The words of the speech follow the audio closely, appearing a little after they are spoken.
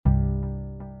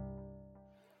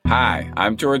Hi,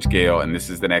 I'm George Gale, and this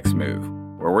is The Next Move,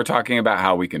 where we're talking about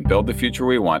how we can build the future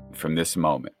we want from this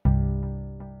moment.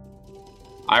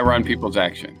 I run People's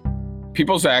Action.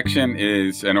 People's Action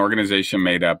is an organization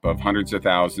made up of hundreds of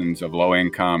thousands of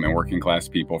low-income and working-class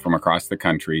people from across the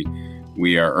country.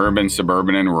 We are urban,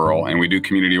 suburban, and rural, and we do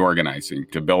community organizing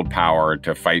to build power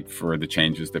to fight for the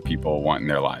changes that people want in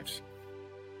their lives.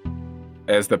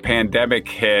 As the pandemic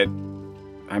hit,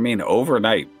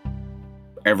 overnight,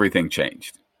 everything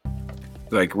changed.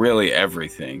 Like really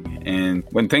everything. And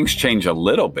when things change a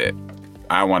little bit,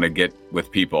 I want to get with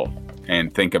people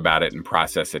and think about it and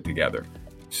process it together.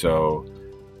 So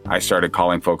I started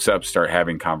calling folks up, start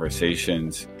having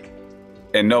conversations.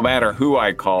 And no matter who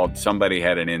I called, somebody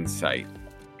had an insight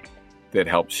that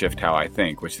helped shift how I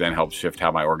think, which then helps shift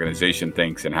how my organization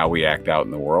thinks and how we act out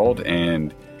in the world.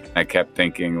 And I kept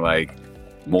thinking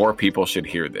more people should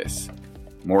hear this.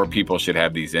 More people should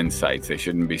have these insights. They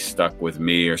shouldn't be stuck with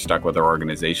me or stuck with our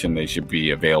organization. They should be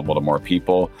available to more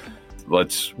people.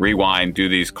 Let's rewind, do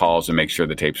these calls, and make sure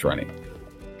the tape's running.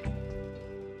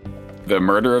 The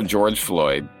murder of George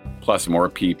Floyd, plus more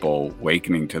people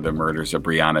wakening to the murders of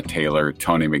Breonna Taylor,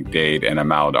 Tony McDade, and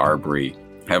Ahmaud Arbery,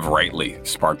 have rightly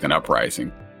sparked an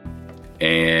uprising.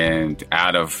 And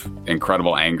out of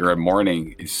incredible anger and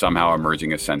mourning is somehow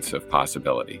emerging a sense of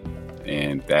possibility.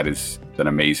 And that is an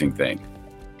amazing thing.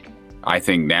 I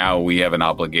think now we have an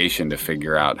obligation to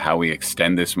figure out how we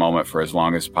extend this moment for as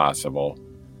long as possible,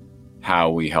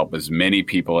 how we help as many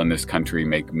people in this country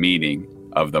make meaning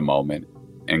of the moment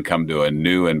and come to a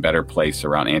new and better place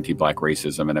around anti-Black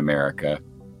racism in America.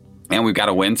 And we've got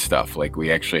to win stuff.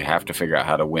 We actually have to figure out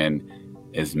how to win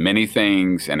as many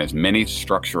things and as many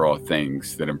structural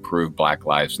things that improve Black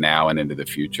lives now and into the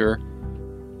future.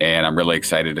 And I'm really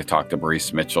excited to talk to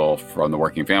Maurice Mitchell from the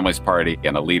Working Families Party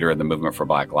and a leader in the movement for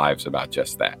Black Lives about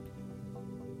just that.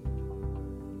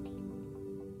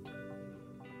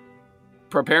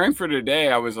 Preparing for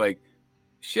today, I was like,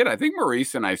 I think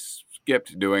Maurice and I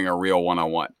skipped doing a real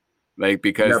one-on-one.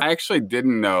 Because I actually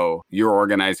didn't know your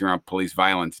organizing around police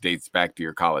violence dates back to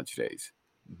your college days.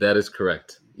 That is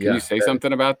correct. Can you say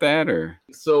something about that?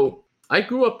 So I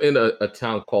grew up in a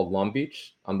town called Long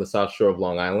Beach on the South Shore of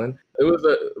Long Island. It was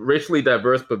a racially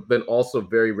diverse, but then also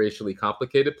very racially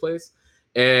complicated place.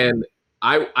 And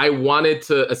I wanted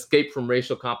to escape from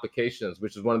racial complications,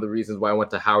 which is one of the reasons why I went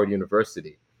to Howard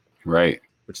University. Right.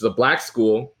 Which is a Black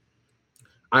school.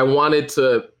 I wanted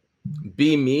to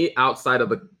be me outside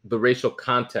of the racial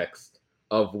context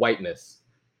of whiteness.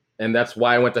 And that's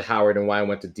why I went to Howard and why I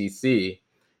went to DC.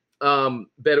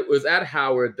 But it was at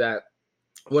Howard that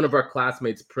one of our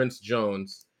classmates, Prince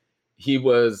Jones, he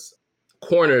was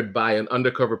cornered by an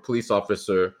undercover police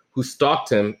officer who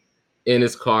stalked him in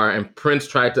his car, and Prince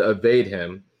tried to evade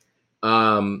him.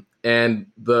 And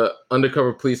the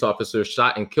undercover police officer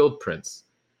shot and killed Prince.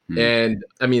 And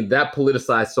that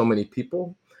politicized so many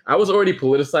people. I was already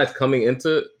politicized coming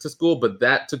into school, but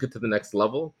that took it to the next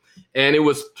level. And it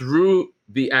was through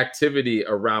the activity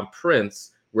around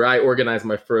Prince where I organized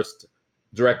my first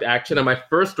direct action. And my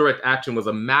first direct action was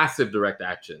a massive direct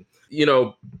action.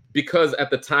 Because at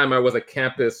the time I was a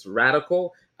campus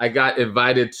radical, I got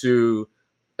invited to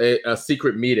a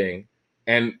secret meeting.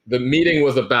 And the meeting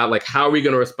was about how are we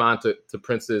going to respond to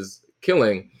Prince's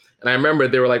killing? And I remember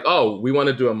they were like, oh, we want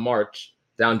to do a march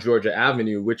down Georgia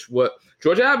Avenue,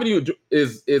 Georgia Avenue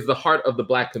is the heart of the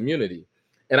Black community.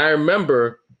 And I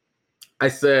remember I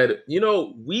said,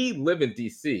 we live in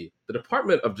DC. The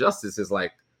Department of Justice is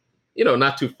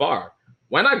not too far.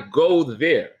 Why not go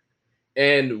there?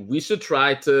 And we should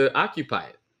try to occupy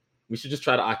it. We should just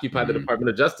try to occupy the Department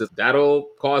of Justice. That'll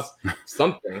cause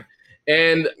something.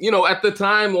 And, at the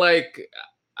time,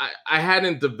 I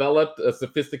hadn't developed a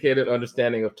sophisticated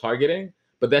understanding of targeting,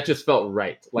 but that just felt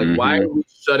right. Why are we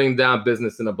shutting down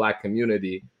business in the Black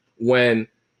community when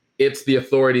it's the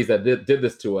authorities that did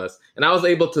this to us? And I was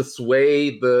able to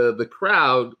sway the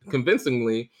crowd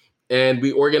convincingly. And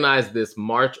we organized this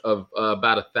march of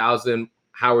about 1,000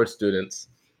 Howard students.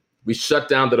 We shut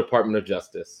down the Department of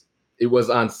Justice. It was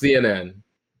on CNN.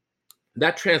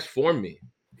 That transformed me,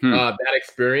 that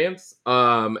experience.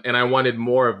 And I wanted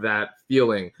more of that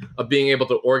feeling of being able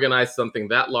to organize something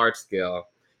that large scale,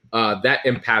 that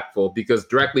impactful, because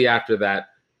directly after that,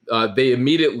 they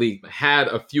immediately had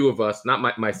a few of us,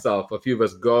 not myself, a few of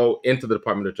us go into the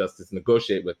Department of Justice,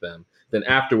 negotiate with them. Then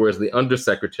afterwards, the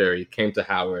undersecretary came to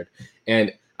Howard,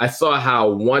 and I saw how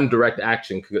one direct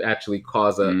action could actually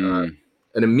cause an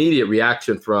immediate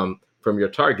reaction from your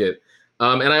target.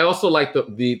 And I also like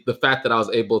the fact that I was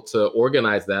able to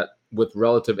organize that with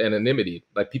relative anonymity.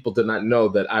 People did not know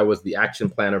that I was the action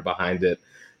planner behind it.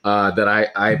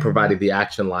 that I provided the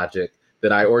action logic,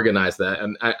 that I organized that.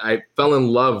 And I fell in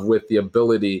love with the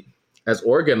ability as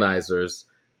organizers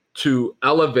to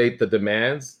elevate the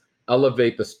demands,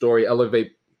 elevate the story,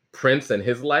 elevate Prince and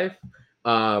his life,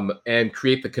 and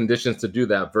create the conditions to do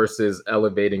that versus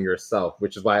elevating yourself,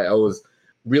 which is why I was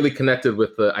really connected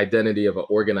with the identity of an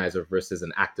organizer versus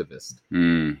an activist.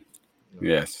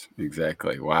 Yes,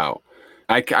 exactly. Wow.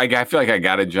 I feel like I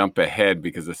got to jump ahead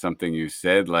because of something you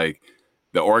said, like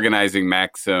the organizing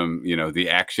maxim, the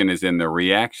action is in the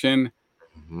reaction.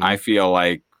 Mm-hmm. I feel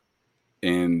like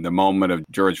in the moment of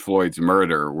George Floyd's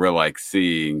murder, we're like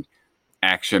seeing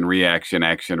action, reaction,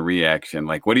 action, reaction.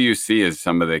 Like, what do you see as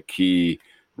some of the key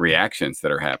reactions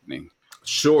that are happening?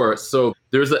 Sure. So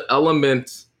there's an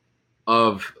element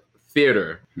of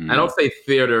theater. I don't say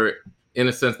theater in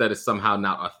a sense that is somehow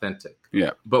not authentic.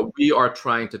 Yeah. But we are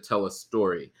trying to tell a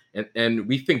story. And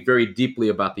we think very deeply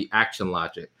about the action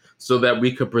logic so that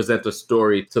we could present a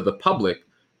story to the public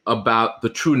about the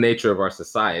true nature of our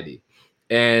society.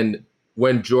 And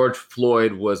when George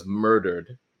Floyd was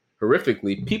murdered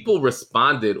horrifically, people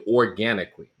responded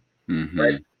organically.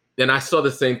 Right? And I saw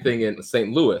the same thing in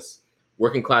St. Louis.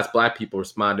 Working class Black people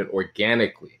responded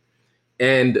organically.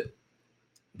 And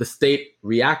the state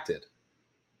reacted,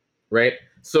 right?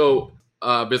 So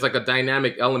there's like a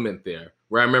dynamic element there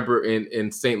where I remember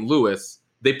in St. Louis,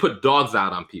 they put dogs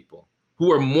out on people who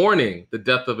were mourning the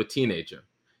death of a teenager.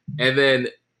 And then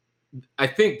I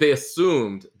think they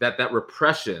assumed that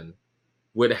repression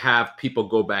would have people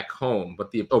go back home,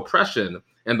 but the oppression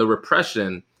and the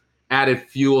repression added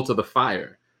fuel to the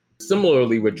fire.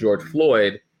 Similarly with George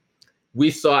Floyd, we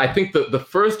saw, I think the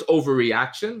first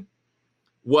overreaction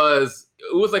was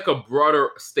like a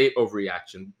broader state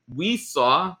overreaction. We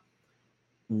saw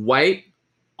white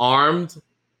armed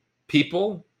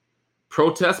people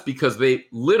protest because they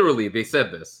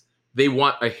said this, they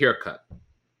want a haircut.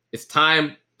 It's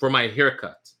time for my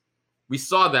haircut. We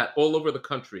saw that all over the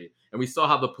country, and we saw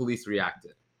how the police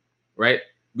reacted, right?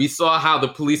 We saw how the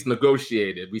police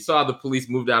negotiated. We saw how the police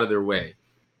moved out of their way.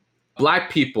 Black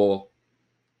people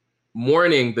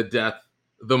mourning the death,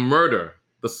 the murder,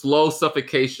 the slow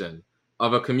suffocation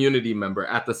of a community member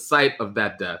at the site of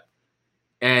that death,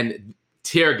 and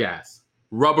tear gas,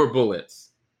 rubber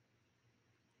bullets,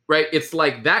 right? It's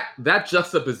like that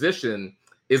juxtaposition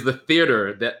is the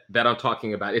theater that I'm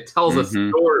talking about. It tells a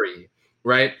story,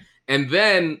 right? And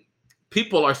then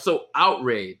people are so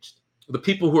outraged, the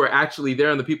people who are actually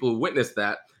there and the people who witnessed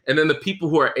that, and then the people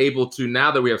who are able to,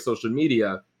 now that we have social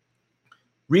media,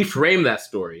 reframe that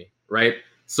story, right?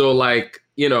 So like,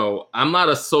 I'm not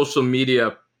a social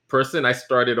media person. I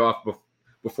started off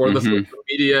before the social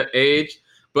media age,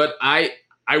 but I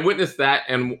witnessed that.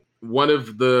 And one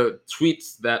of the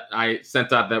tweets that I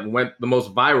sent out that went the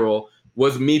most viral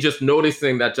was me just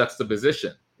noticing that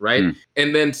juxtaposition, right?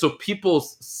 And then so people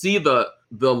see the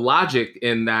logic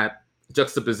in that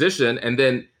juxtaposition, and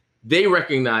then they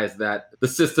recognize that the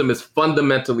system is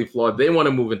fundamentally flawed. They want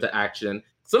to move into action.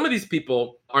 Some of these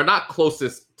people are not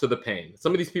closest to the pain.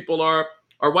 Some of these people are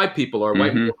white people or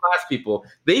white middle class people.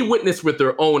 They witness with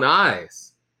their own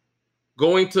eyes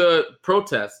going to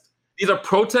protest. These are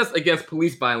protests against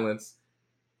police violence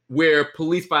where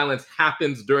police violence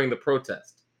happens during the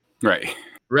protest. Right.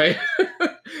 Right?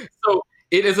 So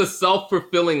it is a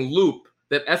self-fulfilling loop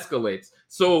that escalates.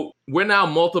 So we're now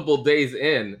multiple days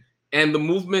in, and the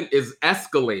movement is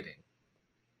escalating.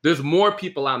 There's more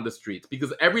people out in the streets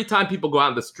because every time people go out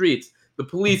in the streets, the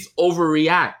police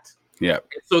overreact. Yeah.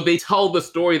 So they tell the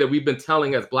story that we've been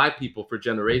telling as Black people for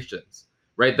generations,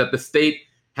 right? That the state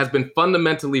has been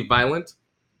fundamentally violent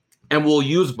and will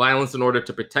use violence in order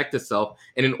to protect itself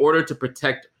and in order to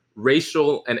protect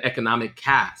racial and economic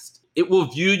caste. It will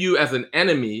view you as an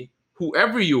enemy,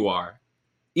 whoever you are,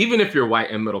 even if you're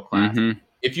white and middle class.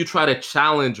 If you try to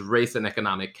challenge race and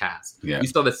economic caste. Yeah. We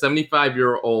saw the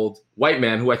 75-year-old white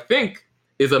man who I think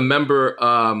is a member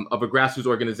of a grassroots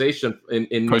organization in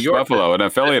New York. Push Buffalo, an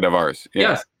affiliate of ours. Yeah.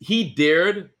 Yes, he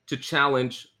dared to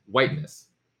challenge whiteness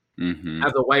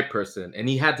as a white person, and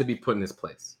he had to be put in his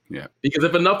place. Yeah. Because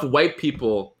if enough white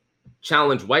people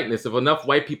challenge whiteness, if enough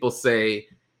white people say,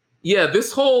 yeah,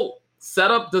 this whole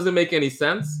setup doesn't make any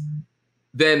sense,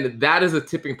 then that is a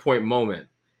tipping point moment.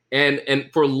 And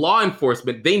for law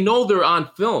enforcement, they know they're on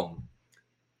film,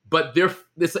 but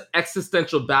this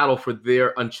existential battle for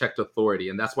their unchecked authority,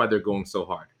 and that's why they're going so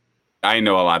hard. I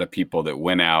know a lot of people that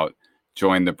went out,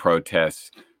 joined the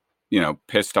protests,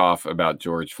 pissed off about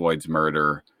George Floyd's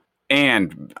murder,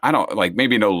 and I don't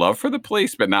maybe no love for the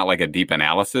police, but not like a deep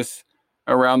analysis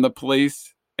around the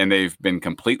police, and they've been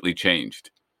completely changed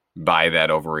by that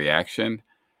overreaction.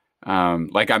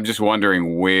 Like, I'm just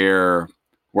wondering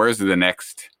where's the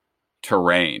next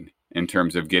terrain in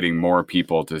terms of getting more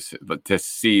people to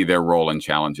see their role in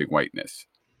challenging whiteness.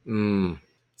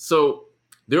 So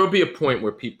there will be a point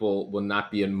where people will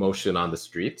not be in motion on the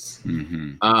streets,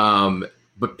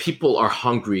 but people are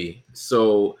hungry.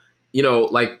 So,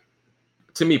 like,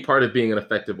 to me, part of being an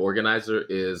effective organizer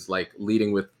is like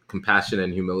leading with compassion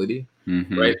and humility,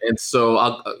 right? And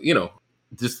so,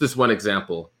 just this one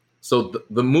example. So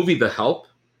the movie The Help,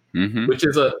 which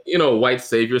is a white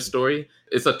savior story,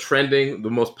 it's the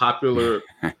most popular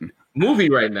movie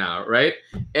right now, right?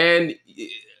 And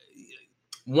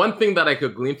one thing that I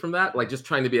could glean from that, like just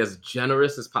trying to be as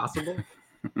generous as possible,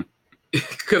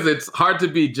 because it's hard to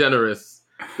be generous.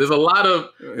 There's a lot of.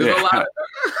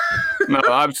 No,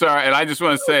 I'm sorry, and I just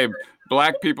want to say,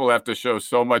 Black people have to show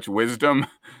so much wisdom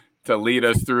to lead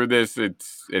us through this.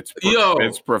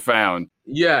 It's profound.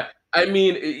 Yeah, I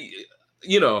mean,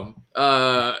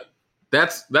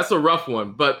 that's a rough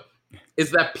one, but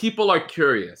it's that people are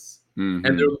curious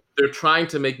and they're trying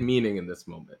to make meaning in this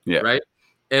moment, right?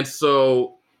 And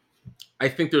so I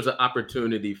think there's an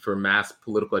opportunity for mass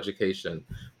political education,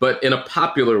 but in a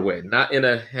popular way, not in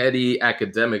a heady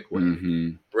academic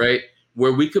way, right?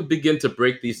 Where we could begin to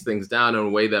break these things down in a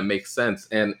way that makes sense.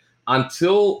 And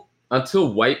until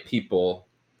white people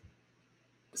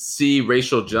see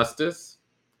racial justice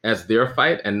as their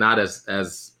fight and not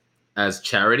as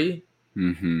charity,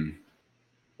 we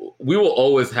will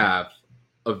always have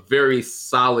a very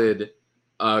solid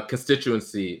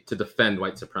constituency to defend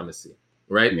white supremacy,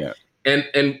 right? Yeah.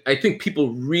 And I think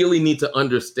people really need to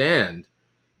understand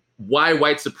why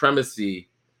white supremacy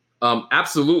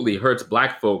absolutely hurts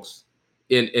Black folks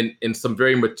in some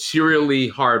very materially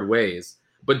hard ways,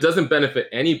 but doesn't benefit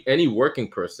any working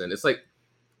person. It's like,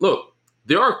 look,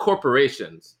 there are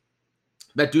corporations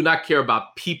that do not care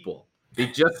about people. They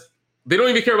don't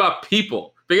even care about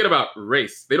people. Forget about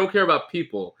race. They don't care about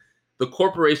people. The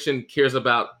corporation cares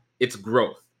about its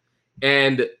growth.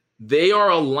 And they are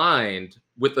aligned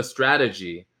with a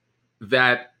strategy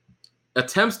that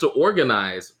attempts to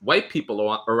organize white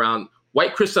people around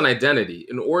white Christian identity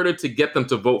in order to get them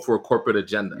to vote for a corporate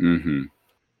agenda,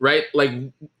 right? Like,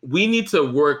 we need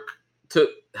to work to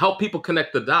help people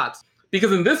connect the dots,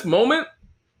 because in this moment,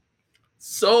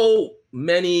 so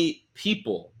many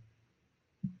people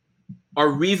are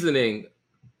reasoning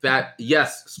that,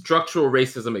 yes, structural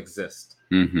racism exists.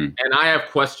 And I have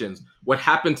questions. What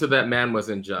happened to that man was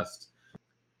unjust.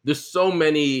 There's so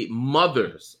many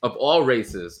mothers of all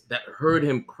races that heard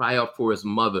him cry out for his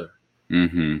mother.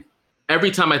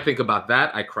 Every time I think about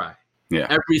that, I cry. Yeah.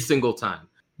 Every single time.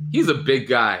 He's a big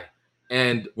guy.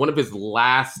 And one of his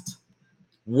last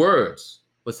words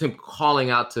was him calling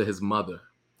out to his mother.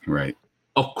 Right.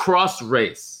 Across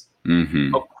race.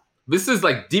 This is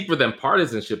like deeper than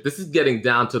partisanship. This is getting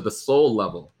down to the soul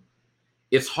level.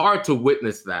 It's hard to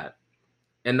witness that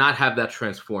and not have that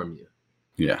transform you.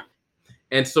 Yeah.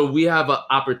 And so we have an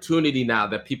opportunity now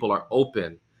that people are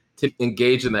open to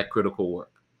engage in that critical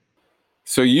work.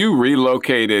 So you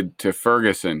relocated to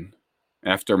Ferguson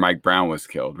after Mike Brown was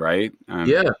killed, right?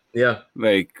 Yeah.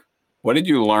 Like, what did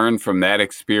you learn from that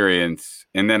experience?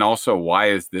 And then also, why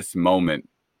is this moment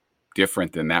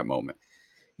different than that moment?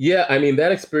 Yeah, I mean,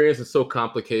 that experience is so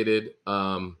complicated.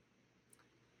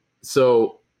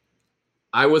 So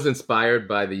I was inspired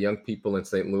by the young people in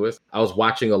St. Louis. I was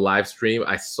watching a live stream.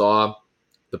 I saw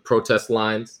the protest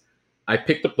lines. I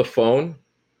picked up the phone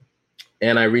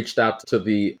and I reached out to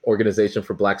the Organization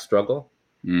for Black Struggle.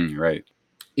 Right.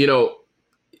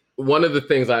 One of the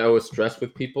things I always stress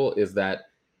with people is that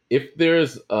if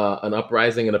there's an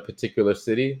uprising in a particular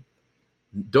city,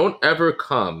 don't ever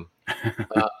come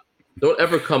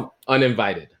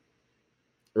uninvited,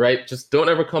 right? Just don't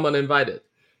ever come uninvited.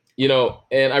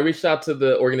 And I reached out to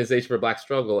the Organization for Black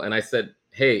Struggle and I said,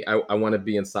 hey, I want to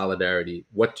be in solidarity.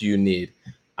 What do you need?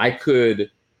 I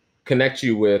could connect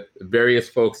you with various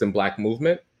folks in Black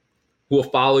movement who will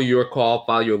follow your call,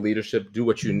 follow your leadership, do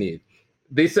what you need.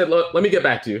 They said, look, let me get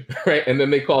back to you, right? And then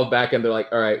they called back and they're like,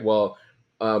 all right, well,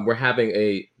 we're having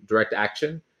a direct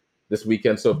action this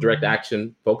weekend. So if direct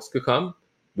action folks could come,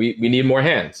 we need more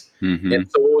hands. And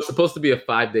so what was supposed to be a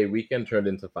 5-day weekend turned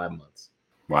into 5 months.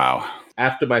 Wow.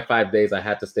 After my 5 days, I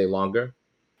had to stay longer.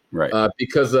 Right.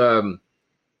 Because, in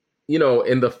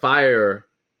the fire,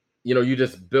 you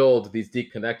just build these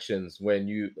deep connections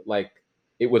when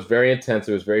it was very intense.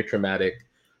 It was very traumatic,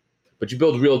 but you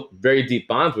build very deep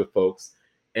bonds with folks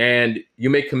and you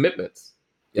make commitments.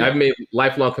 Yeah. I've made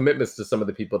lifelong commitments to some of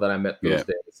the people that I met those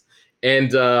days.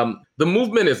 And the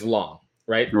movement is long,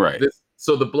 right? Right.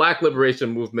 So the Black liberation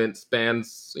movement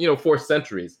spans, 4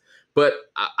 centuries, But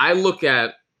I look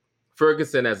at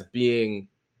Ferguson as being,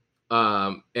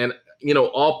 and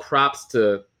all props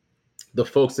to the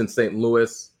folks in St.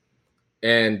 Louis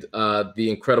and the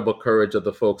incredible courage of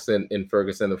the folks in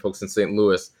Ferguson, the folks in St.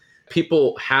 Louis.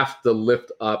 People have to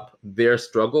lift up their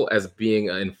struggle as being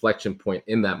an inflection point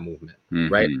in that movement,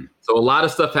 right? So a lot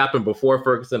of stuff happened before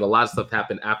Ferguson, a lot of stuff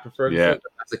happened after Ferguson. Yeah.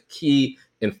 That's a key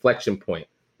inflection point,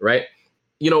 right?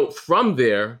 From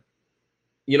there,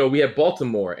 we had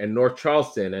Baltimore and North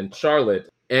Charleston and Charlotte,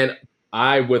 and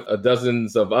I, with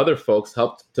dozens of other folks,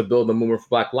 helped to build the movement for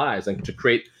Black Lives and to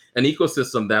create an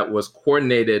ecosystem that was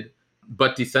coordinated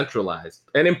but decentralized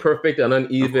and imperfect and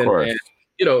uneven. And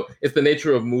it's the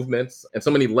nature of movements, and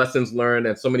so many lessons learned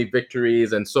and so many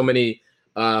victories and so many,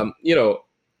 on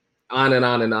and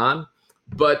on and on.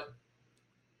 But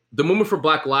the movement for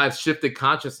Black Lives shifted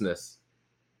consciousness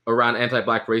around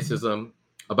anti-Black racism,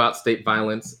 about state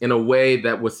violence, in a way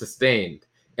that was sustained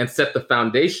and set the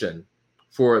foundation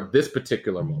for this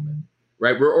particular moment,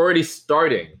 right? We're already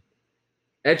starting,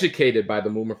 educated by the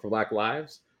movement for Black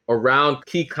Lives around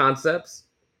key concepts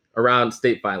around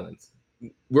state violence.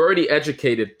 We're already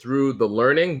educated through the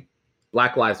learning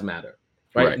Black Lives Matter,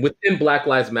 right? Within Black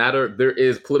Lives Matter, there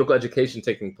is political education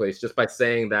taking place just by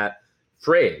saying that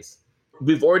phrase.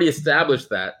 We've already established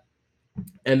that.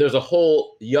 And there's a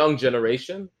whole young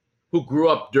generation who grew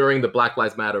up during the Black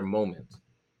Lives Matter moment,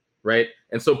 right?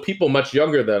 And so people much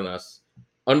younger than us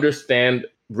understand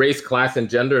race, class, and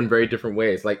gender in very different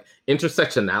ways. Like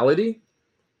intersectionality,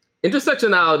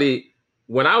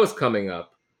 when I was coming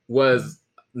up, was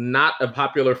not a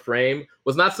popular frame,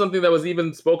 was not something that was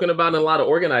even spoken about in a lot of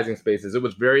organizing spaces. It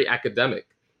was very academic.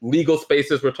 Legal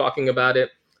spaces were talking about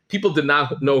it. People did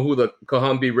not know who the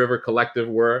Combahee River Collective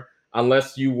were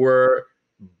unless you were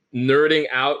nerding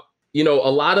out. A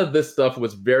lot of this stuff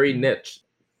was very niche.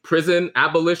 Prison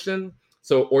abolition.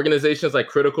 So organizations like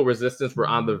Critical Resistance were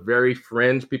on the very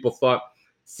fringe. People thought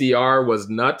CR was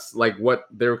nuts, like what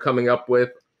they were coming up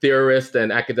with. Theorists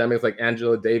and academics like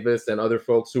Angela Davis and other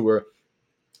folks who were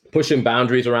pushing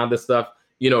boundaries around this stuff,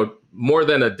 more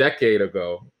than a decade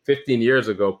ago, 15 years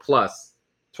ago, plus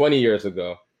 20 years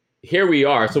ago. Here we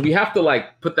are. So we have to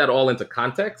put that all into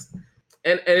context.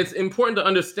 And it's important to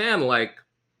understand,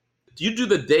 you do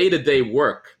the day-to-day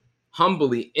work,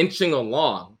 humbly inching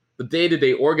along, the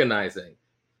day-to-day organizing.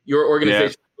 Your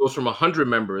organization goes from 100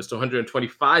 members to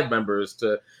 125 members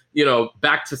to,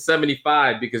 back to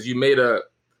 75 because you made a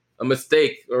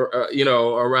mistake or,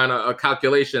 around a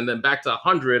calculation, then back to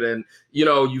 100. And,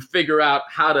 you figure out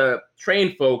how to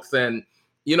train folks and,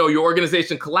 your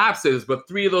organization collapses, but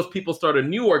 3 of those people start a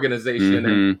new organization.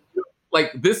 And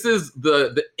this is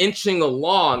the inching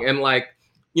along. And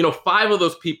 5 of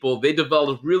those people, they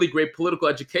developed really great political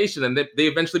education and they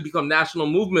eventually become national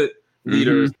movement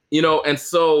leaders, and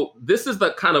so this is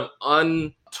the kind of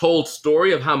untold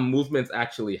story of how movements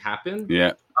actually happen.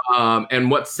 And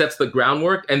what sets the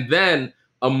groundwork. And then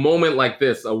a moment like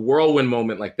this, a whirlwind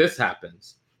moment like this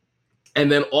happens.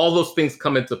 And then all those things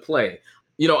come into play,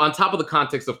 on top of the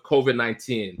context of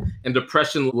COVID-19 and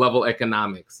depression level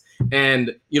economics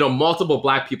and, multiple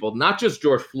Black people, not just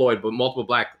George Floyd, but multiple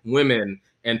Black women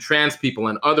and trans people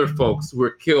and other folks who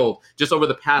were killed just over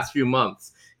the past few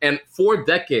months. And 4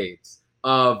 decades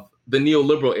of the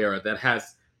neoliberal era that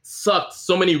has sucked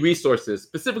so many resources,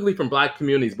 specifically from Black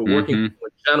communities, but working people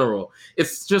in general.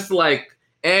 It's just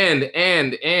and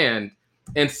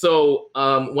so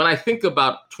when I think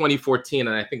about 2014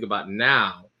 and I think about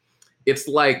now, it's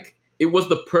it was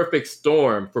the perfect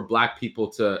storm for Black people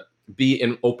to be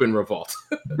in open revolt.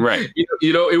 Right.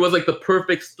 It was the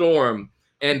perfect storm.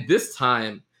 And this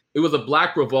time it was a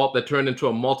Black revolt that turned into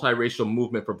a multiracial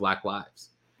movement for Black lives.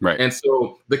 Right. And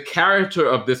so the character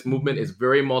of this movement is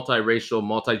very multiracial,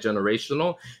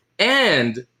 multi-generational,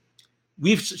 and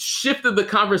we've shifted the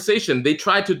conversation. They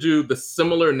tried to do the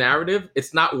similar narrative.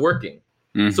 It's not working.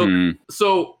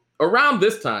 So around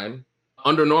this time,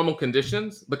 under normal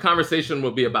conditions, the conversation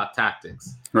will be about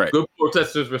tactics. Right. Good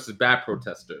protesters versus bad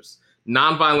protesters,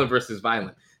 nonviolent versus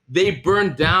violent. They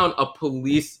burned down a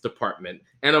police department,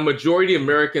 and a majority of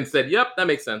Americans said, yep, that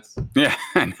makes sense. Yeah,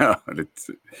 I know.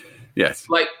 Yes.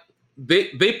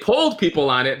 They polled people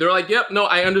on it. They're yep, no,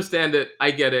 I understand it.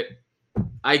 I get it.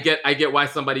 I get why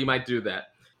somebody might do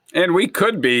that. And we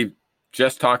could be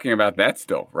just talking about that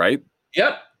still, right?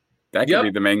 Yep. That could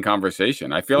be the main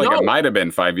conversation. I feel like it might have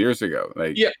been 5 years ago.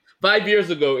 5 years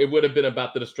ago, it would have been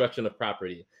about the destruction of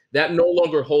property. That no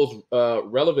longer holds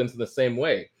relevance in the same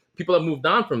way. People have moved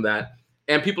on from that.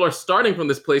 And people are starting from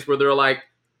this place where they're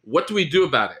what do we do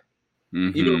about it?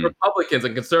 Even Republicans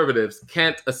and conservatives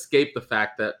can't escape the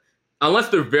fact that unless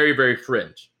they're very, very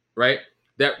fringe, right?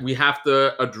 that we have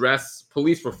to address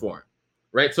police reform,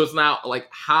 right? So it's now like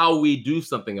how we do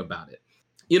something about it.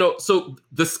 So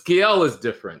the scale is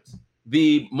different.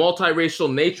 The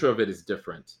multiracial nature of it is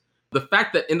different. The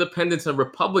fact that independents and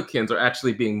Republicans are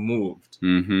actually being moved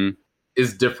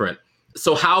is different.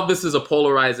 So how this is a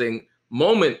polarizing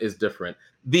moment is different.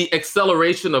 The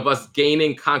acceleration of us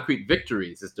gaining concrete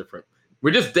victories is different.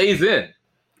 We're just days in.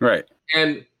 Right.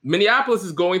 And Minneapolis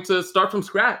is going to start from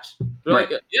scratch. They're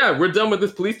like, yeah, we're done with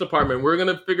this police department. We're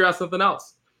going to figure out something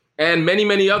else. And many,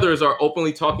 many others are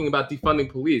openly talking about defunding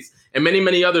police. And many,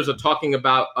 many others are talking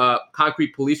about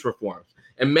concrete police reforms.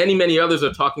 And many, many others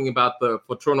are talking about the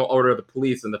fraternal order of the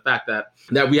police and the fact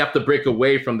that we have to break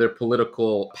away from their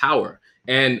political power.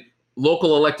 And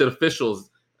local elected officials,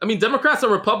 I mean, Democrats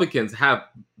and Republicans have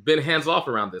been hands off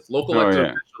around this. Local elected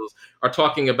officials are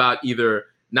talking about either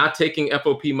not taking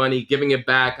FOP money, giving it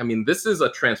back. I mean, this is a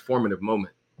transformative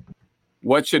moment.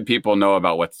 What should people know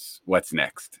about what's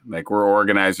next? Like, we're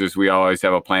organizers. We always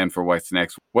have a plan for what's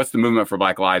next. What's the Movement for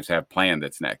Black Lives have planned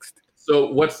that's next?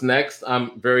 So what's next?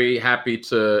 I'm very happy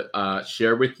to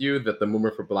share with you that the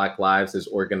Movement for Black Lives is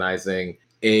organizing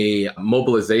a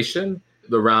mobilization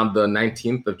around the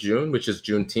 19th of June, which is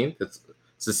Juneteenth.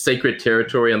 It's a sacred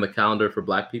territory on the calendar for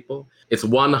Black people. It's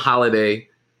one holiday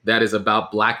that is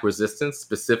about Black resistance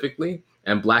specifically,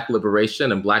 and Black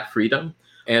liberation and Black freedom.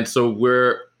 And so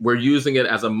we're using it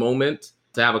as a moment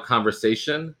to have a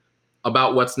conversation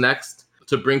about what's next,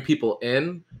 to bring people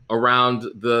in around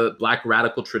the Black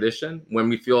radical tradition when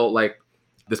we feel like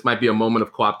this might be a moment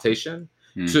of co-optation,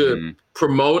 to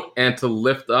promote and to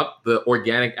lift up the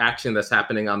organic action that's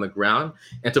happening on the ground,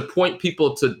 and to point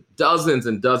people to dozens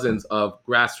and dozens of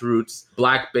grassroots,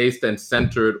 Black-based and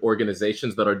centered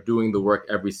organizations that are doing the work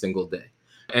every single day.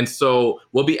 And so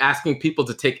we'll be asking people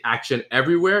to take action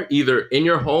everywhere, either in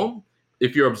your home,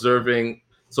 if you're observing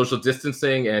social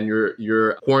distancing and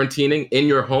you're quarantining in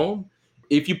your home.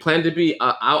 If you plan to be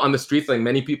out on the streets, like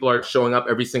many people are showing up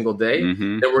every single day,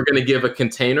 then we're going to give a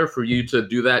container for you to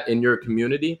do that in your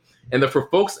community. And then for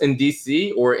folks in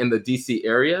DC or in the DC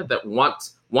area that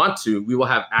want to, we will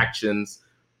have actions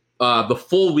the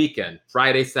full weekend,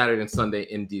 Friday, Saturday, and Sunday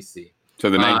in DC. So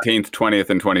the 19th, 20th,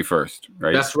 and 21st,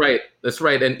 right? That's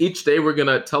right. And each day we're going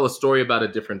to tell a story about a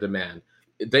different demand.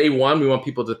 Day one, we want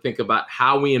people to think about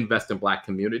how we invest in Black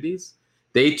communities.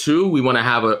 Day two, we want to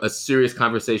have a serious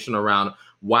conversation around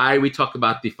why we talk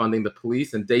about defunding the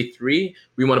police. And day three,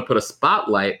 we want to put a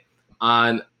spotlight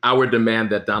on our demand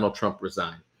that Donald Trump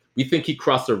resign. We think he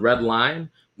crossed a red line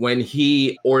when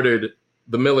he ordered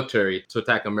the military to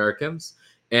attack Americans.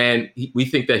 And we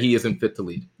think that he isn't fit to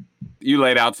lead. You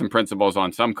laid out some principles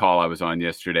on some call I was on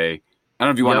yesterday. I don't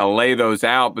know if you want to lay those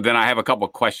out, but then I have a couple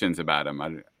of questions about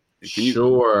them.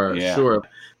 Sure.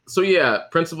 So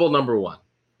principle number one,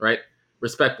 right?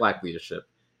 Respect Black leadership.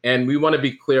 And we want to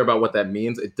be clear about what that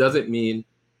means. It doesn't mean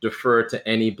defer to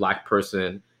any Black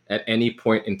person at any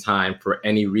point in time for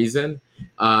any reason.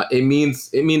 It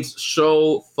means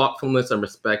show thoughtfulness and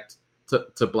respect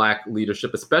to Black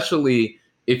leadership, especially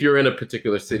if you're in a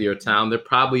particular city or town. There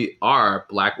probably are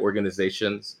Black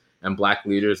organizations and Black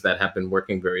leaders that have been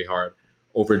working very hard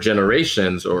over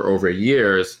generations or over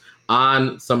years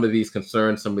on some of these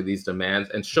concerns, some of these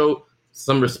demands, and show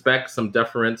some respect, some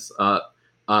deference,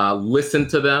 listen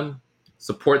to them,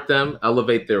 support them,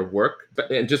 elevate their work,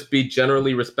 and just be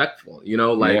generally respectful,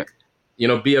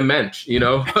 be a mensch,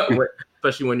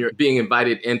 especially when you're being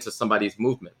invited into somebody's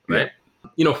movement, right?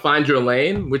 Find your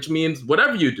lane, which means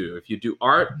whatever you do, if you do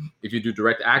art, if you do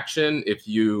direct action, if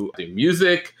you do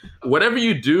music, whatever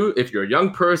you do, if you're a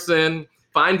young person,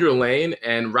 find your lane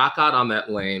and rock out on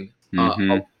that lane.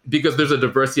 Because there's a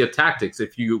diversity of tactics.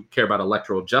 If you care about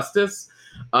electoral justice,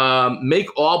 make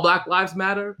all Black lives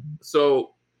matter.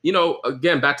 So,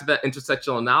 again, back to that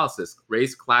intersectional analysis,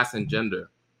 race, class, and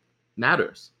gender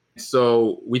matters.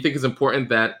 So we think it's important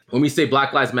that when we say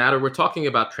Black Lives Matter, we're talking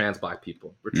about trans Black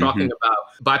people. We're talking about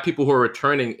Black people who are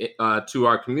returning to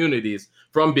our communities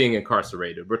from being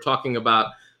incarcerated. We're talking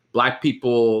about Black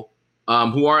people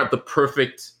who aren't the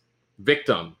perfect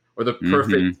victim or the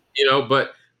perfect,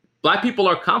 but Black people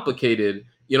are complicated.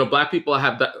 Black people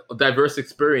have diverse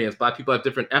experience. Black people have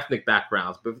different ethnic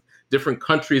backgrounds, but different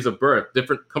countries of birth,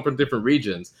 come from different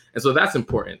regions. And so that's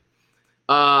important.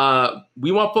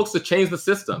 We want folks to change the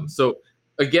system. So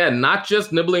again, not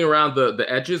just nibbling around the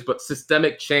edges, but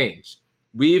systemic change.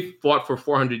 We've fought for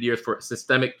 400 years for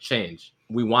systemic change.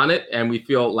 We want it, and we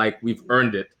feel like we've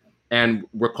earned it, and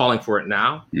we're calling for it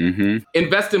now.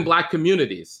 Invest in Black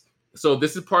communities. So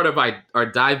this is part of our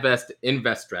divest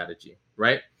invest strategy,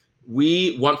 right?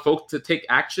 We want folks to take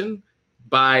action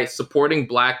by supporting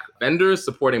Black vendors,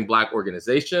 supporting Black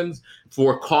organizations,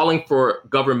 for calling for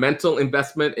governmental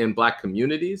investment in Black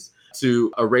communities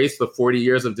to erase the 40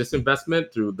 years of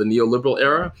disinvestment through the neoliberal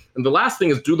era. And the last thing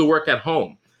is do the work at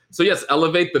home. So yes,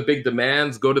 elevate the big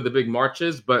demands, go to the big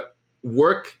marches, but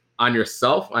work on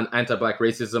yourself, on anti-Black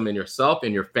racism in yourself,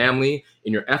 in your family,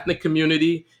 in your ethnic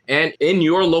community, and in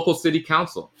your local city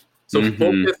council. So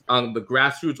focus on the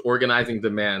grassroots organizing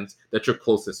demands that you're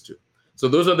closest to. So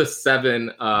those are the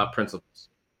 7 principles.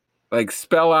 Like,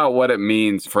 spell out what it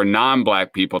means for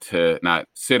non-Black people to not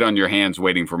sit on your hands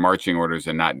waiting for marching orders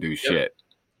and not do shit.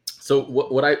 So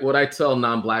what I tell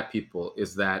non-Black people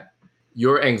is that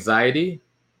your anxiety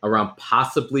around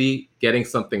possibly getting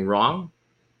something wrong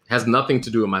has nothing to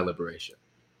do with my liberation.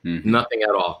 Nothing at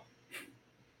all.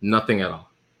 Nothing at all.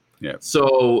 Yeah.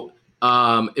 So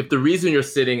if the reason you're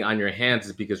sitting on your hands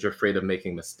is because you're afraid of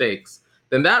making mistakes,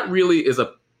 then that really is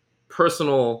a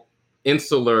personal,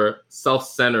 insular,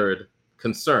 self-centered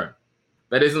concern.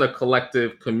 That isn't a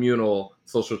collective, communal,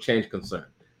 social change concern.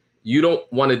 You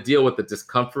don't want to deal with the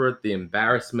discomfort, the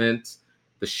embarrassment,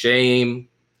 the shame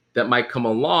that might come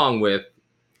along with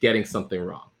getting something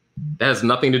wrong. That has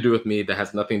nothing to do with me. That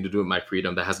has nothing to do with my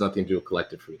freedom. That has nothing to do with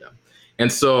collective freedom.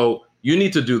 And so you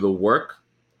need to do the work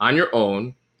on your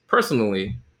own,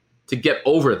 personally, to get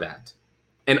over that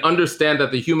and understand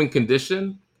that the human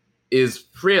condition is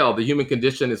frail. The human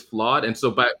condition is flawed. And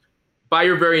so by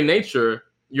your very nature,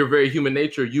 your very human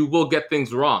nature, you will get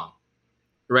things wrong,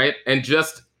 right? And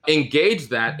just engage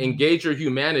your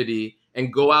humanity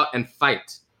and go out and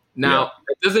fight. Now,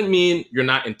 it doesn't mean you're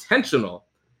not intentional.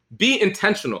 Be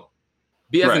intentional.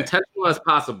 Be as intentional as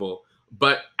possible,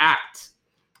 but act.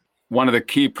 One of the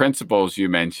key principles you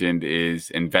mentioned is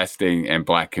investing in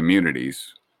Black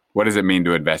communities. What does it mean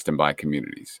to invest in Black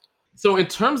communities? So in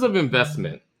terms of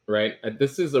investment, right,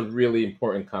 this is a really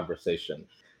important conversation.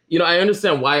 You know, I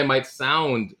understand why it might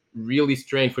sound really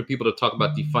strange for people to talk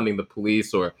about defunding the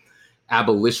police or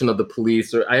abolition of the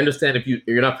police. Or I understand if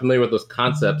you're not familiar with those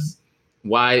concepts,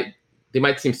 why they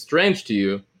might seem strange to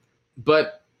you.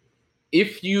 But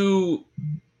if you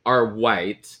are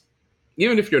white,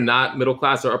 even if you're not middle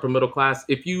class or upper middle class,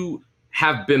 if you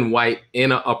have been white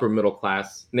in an upper middle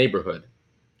class neighborhood,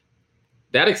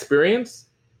 that experience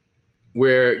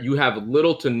where you have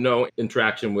little to no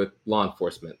interaction with law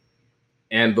enforcement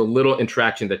and the little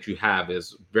interaction that you have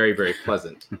is very, very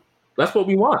pleasant. That's what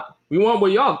we want. We want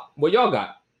what y'all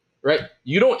got, right?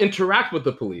 You don't interact with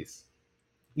the police.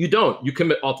 You don't. You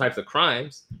commit all types of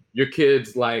crimes. Your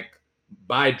kids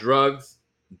buy drugs,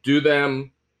 do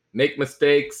them, make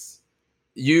mistakes.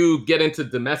 You get into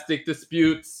domestic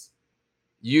disputes.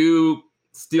 You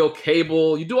steal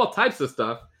cable. You do all types of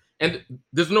stuff. And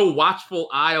there's no watchful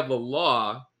eye of the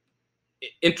law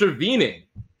intervening.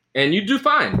 And you do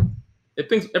fine.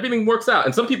 Everything works out.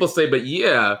 And some people say, but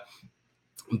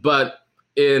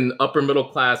in upper middle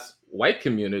class white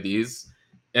communities,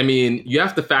 I mean, you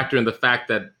have to factor in the fact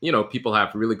that, people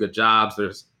have really good jobs.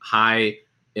 There's high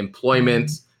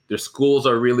employment. Their schools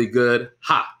are really good.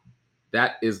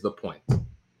 That is the point.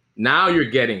 Now you're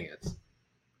getting it.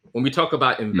 When we talk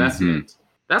about investment,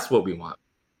 that's what we want.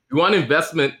 We want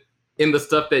investment in the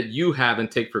stuff that you have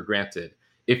and take for granted.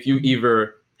 If you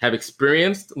either have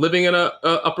experienced living in a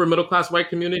upper middle class white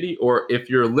community, or if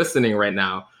you're listening right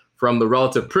now from the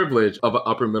relative privilege of an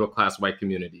upper middle class white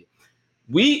community,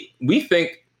 we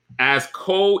think as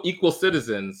co-equal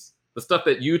citizens, the stuff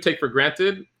that you take for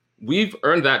granted, we've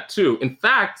earned that too. In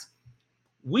fact,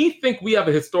 we think we have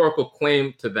a historical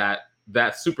claim to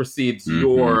that supersedes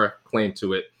your claim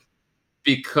to it,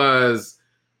 because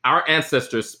our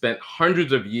ancestors spent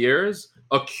hundreds of years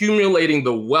accumulating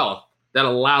the wealth that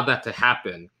allowed that to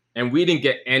happen, and we didn't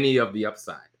get any of the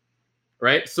upside,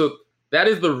 right? So that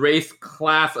is the race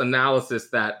class analysis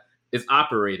that is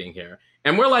operating here.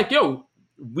 And we're like, yo,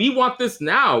 we want this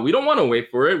now. We don't want to wait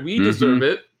for it. We deserve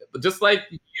it, just like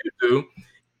you do.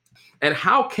 And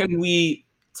how can we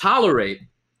tolerate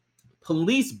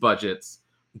police budgets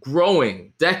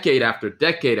growing decade after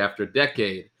decade after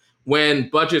decade when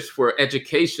budgets for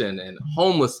education and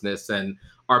homelessness and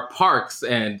our parks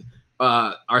and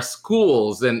our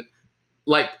schools and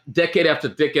decade after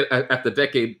decade after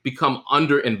decade become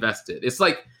underinvested? It's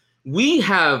like we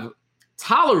have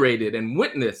tolerated and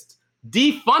witnessed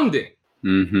defunding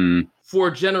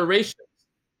for generations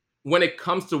when it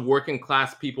comes to working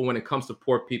class people, when it comes to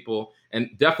poor people, and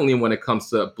definitely when it comes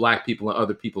to Black people and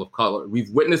other people of color. We've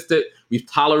witnessed it, we've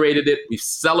tolerated it, we've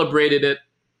celebrated it,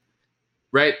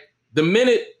 right? The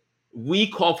minute we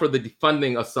call for the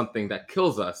defunding of something that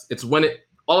kills us, it's when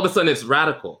all of a sudden it's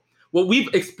radical. Well,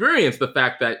 we've experienced the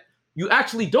fact that you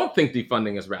actually don't think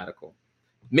defunding is radical.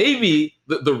 Maybe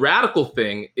the radical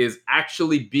thing is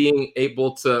actually being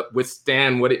able to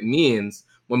withstand what it means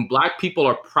when Black people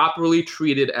are properly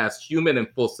treated as human and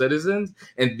full citizens,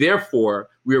 and therefore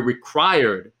we are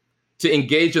required to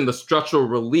engage in the structural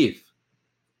relief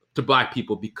to Black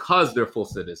people because they're full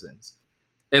citizens.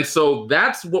 And so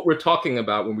that's what we're talking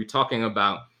about when we're talking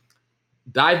about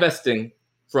divesting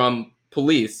from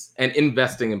police and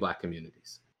investing in Black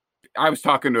communities. I was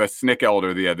talking to a SNCC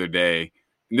elder the other day,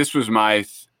 and this was my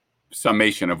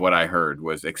summation of what I heard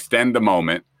was extend the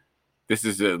moment. This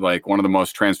is like one of the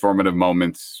most transformative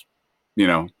moments, you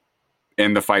know,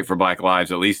 in the fight for Black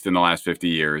lives, at least in the last 50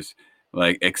 years.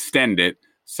 Like, extend it.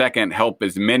 Second, help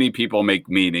as many people make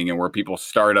meaning, and where people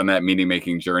start on that meaning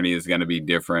making journey is going to be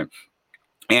different.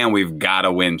 And we've got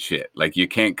to win shit. Like, you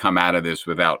can't come out of this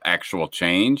without actual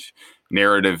change.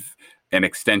 Narrative and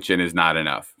extension is not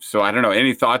enough. So I don't know,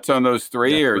 any thoughts on those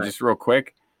three? That's right. Just real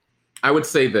quick? I would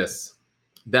say this,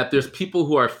 that there's people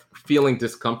who are feeling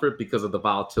discomfort because of the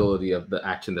volatility of the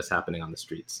action that's happening on the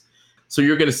streets. So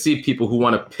you're going to see people who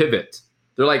want to pivot.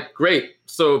 They're like, great,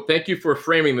 so thank you for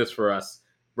framing this for us.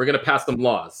 We're going to pass some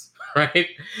laws, right?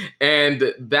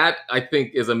 And that, I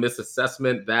think, is a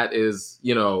misassessment. That is,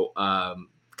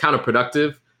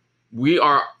 counterproductive. We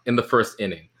are in the first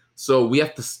inning. So we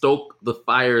have to stoke the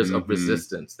fires of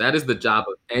resistance. That is the job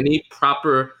of any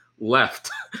proper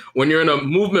left. When you're in a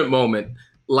movement moment,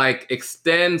 like,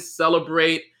 extend,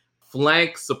 celebrate,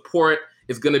 flank, support.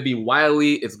 It's going to be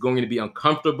wily. It's going to be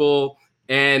uncomfortable.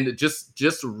 And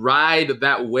just ride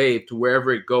that wave to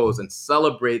wherever it goes and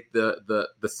celebrate the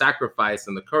sacrifice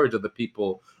and the courage of the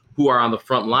people who are on the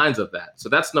front lines of that. So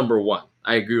that's number one.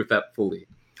 I agree with that fully.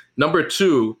 Number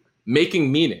two,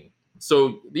 making meaning.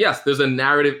 So yes, there's a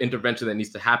narrative intervention that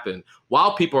needs to happen.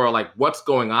 While people are like, what's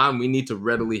going on? We need to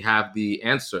readily have the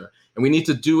answer. And we need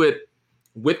to do it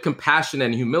with compassion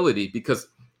and humility, because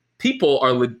people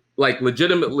are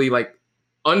legitimately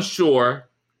unsure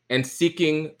and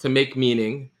seeking to make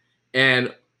meaning,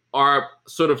 and are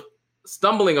sort of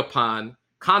stumbling upon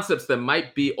concepts that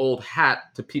might be old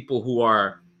hat to people who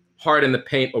are hard in the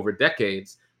paint over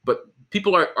decades. But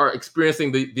people are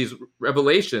experiencing these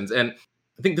revelations. And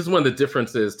I think this is one of the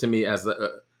differences to me as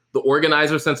the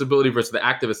organizer sensibility versus the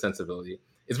activist sensibility.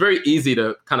 It's very easy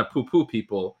to kind of poo-poo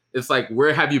people. It's like,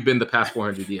 where have you been the past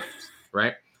 400 years,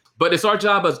 right? But it's our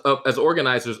job as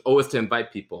organizers always to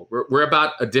invite people. We're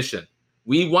about addition.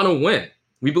 We want to win.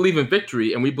 We believe in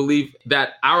victory, and we believe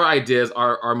that our ideas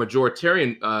are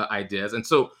majoritarian ideas. And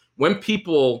so when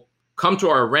people come to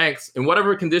our ranks in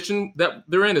whatever condition that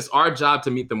they're in, it's our job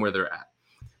to meet them where they're at.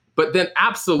 But then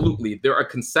absolutely, there are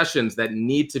concessions that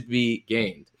need to be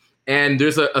gained. And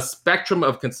there's a spectrum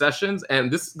of concessions. And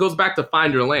this goes back to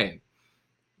find your lane.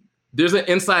 There's an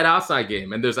inside-outside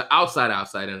game, and there's an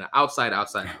outside-outside and an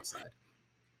outside-outside-outside.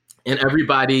 And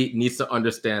everybody needs to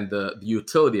understand the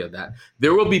utility of that.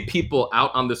 There will be people out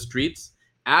on the streets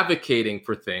advocating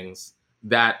for things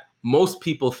that most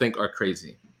people think are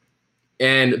crazy.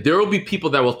 And there will be people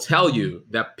that will tell you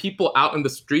that people out in the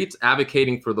streets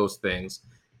advocating for those things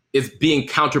is being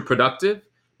counterproductive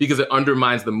because it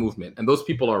undermines the movement. And those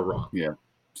people are wrong. Yeah.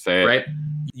 Say it. Right?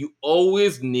 You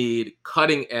always need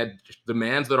cutting edge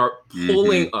demands that are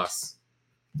pulling us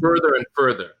further and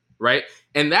further, right?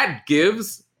 And that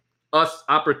gives us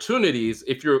opportunities,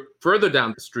 if you're further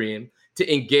down the stream,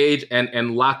 to engage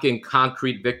and lock in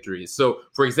concrete victories. So,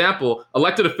 for example,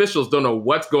 elected officials don't know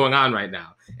what's going on right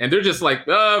now. And they're just like,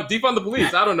 defund the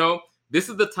police. I don't know. This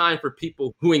is the time for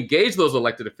people who engage those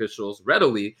elected officials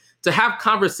readily to have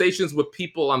conversations with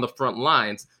people on the front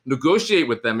lines, negotiate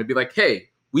with them and be like, hey,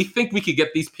 we think we could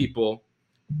get these people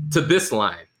to this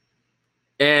line.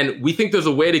 And we think there's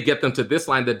a way to get them to this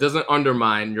line that doesn't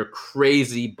undermine your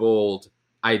crazy, bold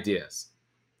ideas.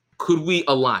 Could we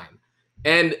align?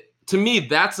 And to me,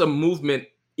 that's a movement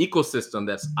ecosystem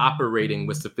that's operating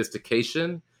with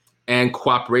sophistication and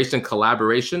cooperation,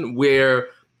 collaboration, where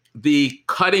the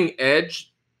cutting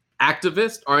edge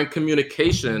activists are in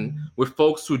communication with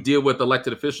folks who deal with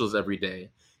elected officials every day.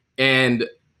 And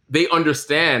they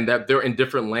understand that they're in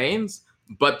different lanes,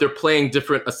 but they're playing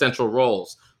different essential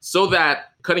roles so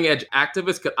that cutting edge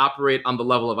activists could operate on the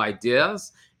level of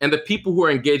ideas, and the people who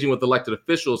are engaging with elected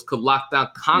officials could lock down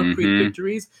concrete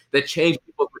victories that change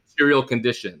people's material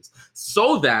conditions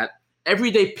so that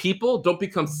everyday people don't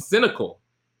become cynical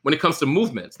when it comes to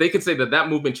movements. They can say that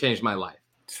movement changed my life.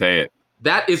 Say it.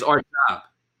 That is our job,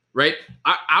 right?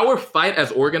 Our fight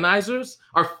as organizers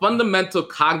are fundamental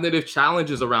cognitive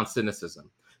challenges around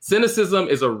cynicism. Cynicism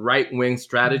is a right-wing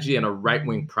strategy and a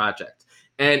right-wing project.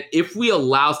 And if we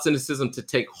allow cynicism to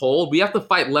take hold, we have to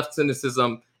fight left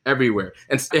cynicism everywhere.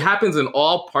 And it happens in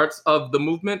all parts of the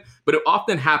movement, but it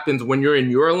often happens when you're in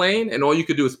your lane and all you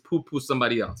could do is poo-poo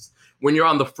somebody else. When you're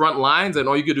on the front lines and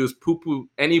all you could do is poo-poo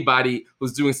anybody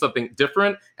who's doing something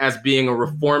different as being a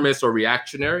reformist or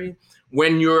reactionary.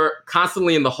 When you're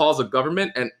constantly in the halls of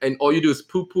government and all you do is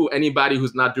poo-poo anybody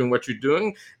who's not doing what you're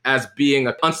doing as being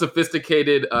an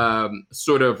unsophisticated,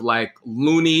 sort of like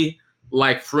loony,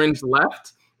 like fringe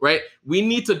left, right? We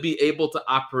need to be able to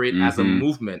operate as a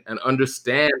movement and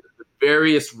understand the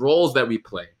various roles that we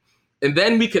play. And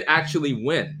then we could actually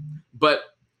win. But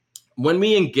when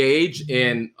we engage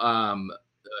in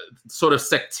sort of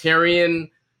sectarian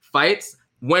fights,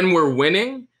 when we're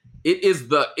winning,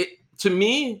 to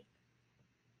me,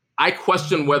 I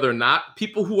question whether or not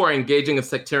people who are engaging in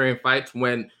sectarian fights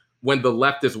when the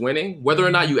left is winning, whether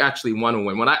or not you actually want to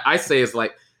win. What I say is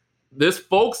like, there's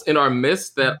folks in our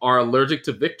midst that are allergic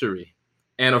to victory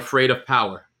and afraid of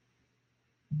power.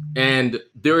 And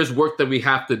there is work that we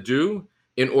have to do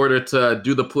in order to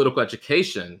do the political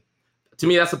education. To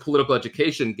me, that's a political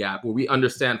education gap where we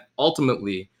understand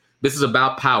ultimately this is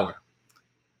about power.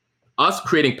 Us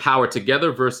creating power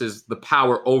together versus the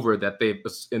power over that they've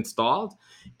installed.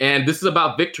 And this is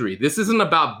about victory. This isn't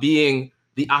about being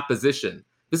the opposition.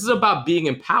 This is about being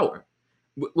in power.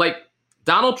 Like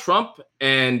Donald Trump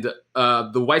and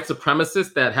the white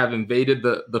supremacists that have invaded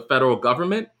the federal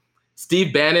government,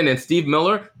 Steve Bannon and Steve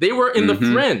Miller, they were in the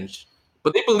fringe,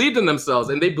 but they believed in themselves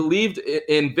and they believed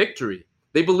in victory.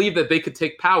 They believed that they could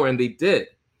take power, and they did.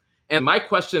 And my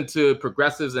question to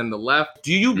progressives and the left,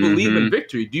 do you believe in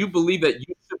victory? Do you believe that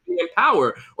you should be in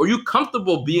power? Or are you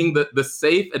comfortable being the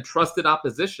safe and trusted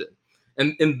opposition?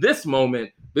 And in this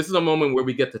moment, this is a moment where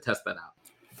we get to test that out.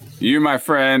 You, my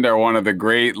friend, are one of the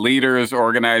great leaders,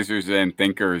 organizers, and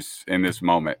thinkers in this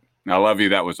moment. I love you.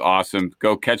 That was awesome.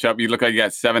 Go catch up. You look like you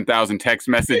got 7,000 text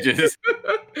messages.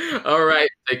 All right.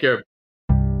 Take care.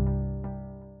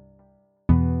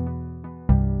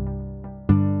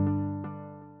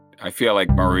 I feel like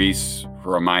Maurice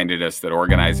reminded us that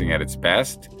organizing at its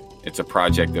best, it's a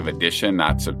project of addition,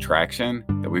 not subtraction,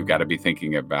 that we've got to be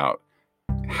thinking about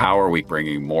how are we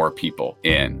bringing more people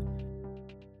in.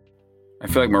 I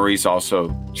feel like Maurice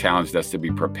also challenged us to be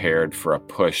prepared for a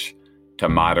push to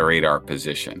moderate our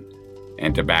position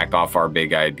and to back off our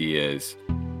big ideas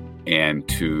and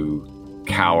to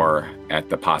cower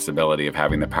at the possibility of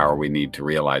having the power we need to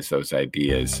realize those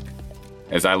ideas.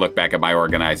 As I look back at my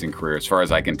organizing career, as far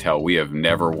as I can tell, we have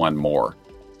never won more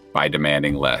by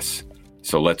demanding less.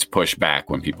 So let's push back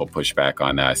when people push back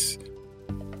on us.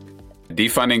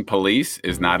 Defunding police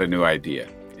is not a new idea.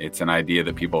 It's an idea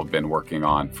that people have been working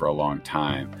on for a long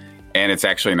time. And it's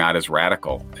actually not as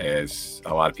radical as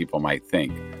a lot of people might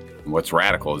think. What's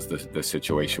radical is the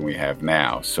situation we have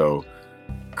now. So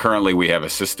currently we have a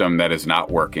system that is not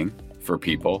working for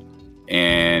people.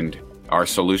 And our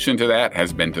solution to that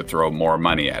has been to throw more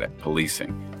money at it,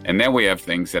 policing. And then we have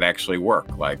things that actually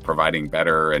work, like providing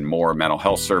better and more mental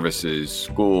health services,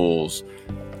 schools,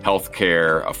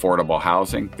 healthcare, affordable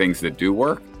housing, things that do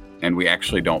work. And we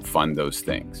actually don't fund those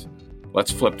things.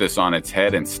 Let's flip this on its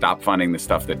head and stop funding the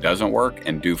stuff that doesn't work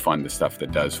and do fund the stuff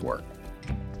that does work.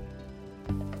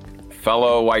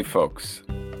 Fellow white folks,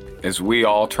 as we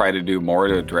all try to do more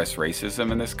to address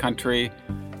racism in this country,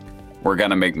 we're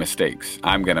going to make mistakes.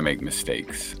 I'm going to make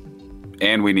mistakes.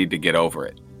 And we need to get over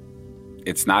it.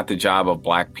 It's not the job of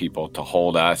Black people to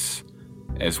hold us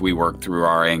as we work through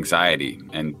our anxiety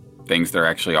and things that are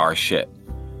actually our shit.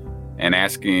 And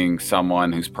asking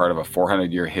someone who's part of a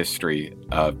 400-year history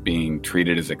of being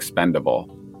treated as expendable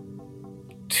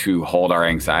to hold our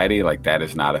anxiety, like that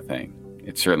is not a thing.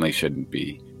 It certainly shouldn't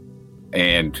be.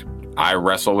 And I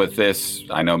wrestle with this.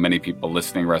 I know many people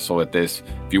listening wrestle with this.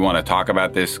 If you want to talk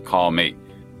about this, call me.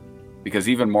 Because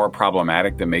even more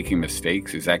problematic than making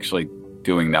mistakes is actually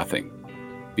doing nothing.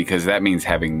 Because that means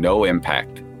having no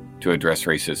impact to address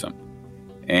racism.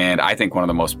 And I think one of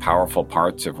the most powerful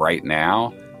parts of right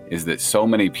now is that so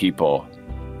many people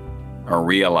are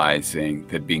realizing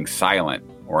that being silent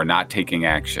or not taking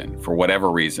action for whatever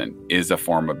reason is a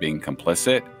form of being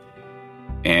complicit.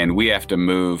 And we have to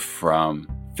move from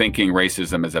thinking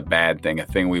racism is a bad thing, a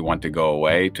thing we want to go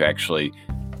away, to actually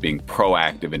being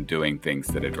proactive in doing things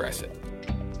that address it.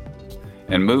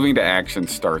 And moving to action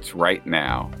starts right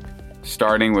now,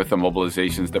 starting with the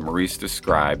mobilizations that Maurice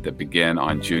described that begin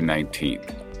on June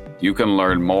 19th. You can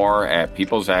learn more at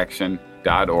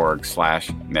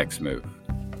peoplesaction.org/nextmove.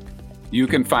 You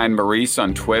can find Maurice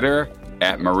on Twitter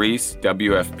at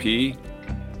MauriceWFP.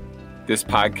 This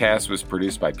podcast was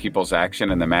produced by People's Action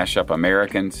and the Mashup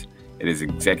Americans. It is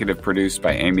executive produced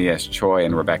by Amy S. Choi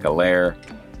and Rebecca Lair.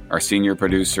 Our senior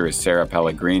producer is Sarah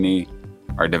Pellegrini.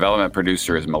 Our development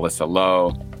producer is Melissa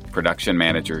Lowe. Production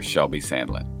manager, Shelby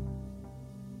Sandlin.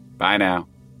 Bye now.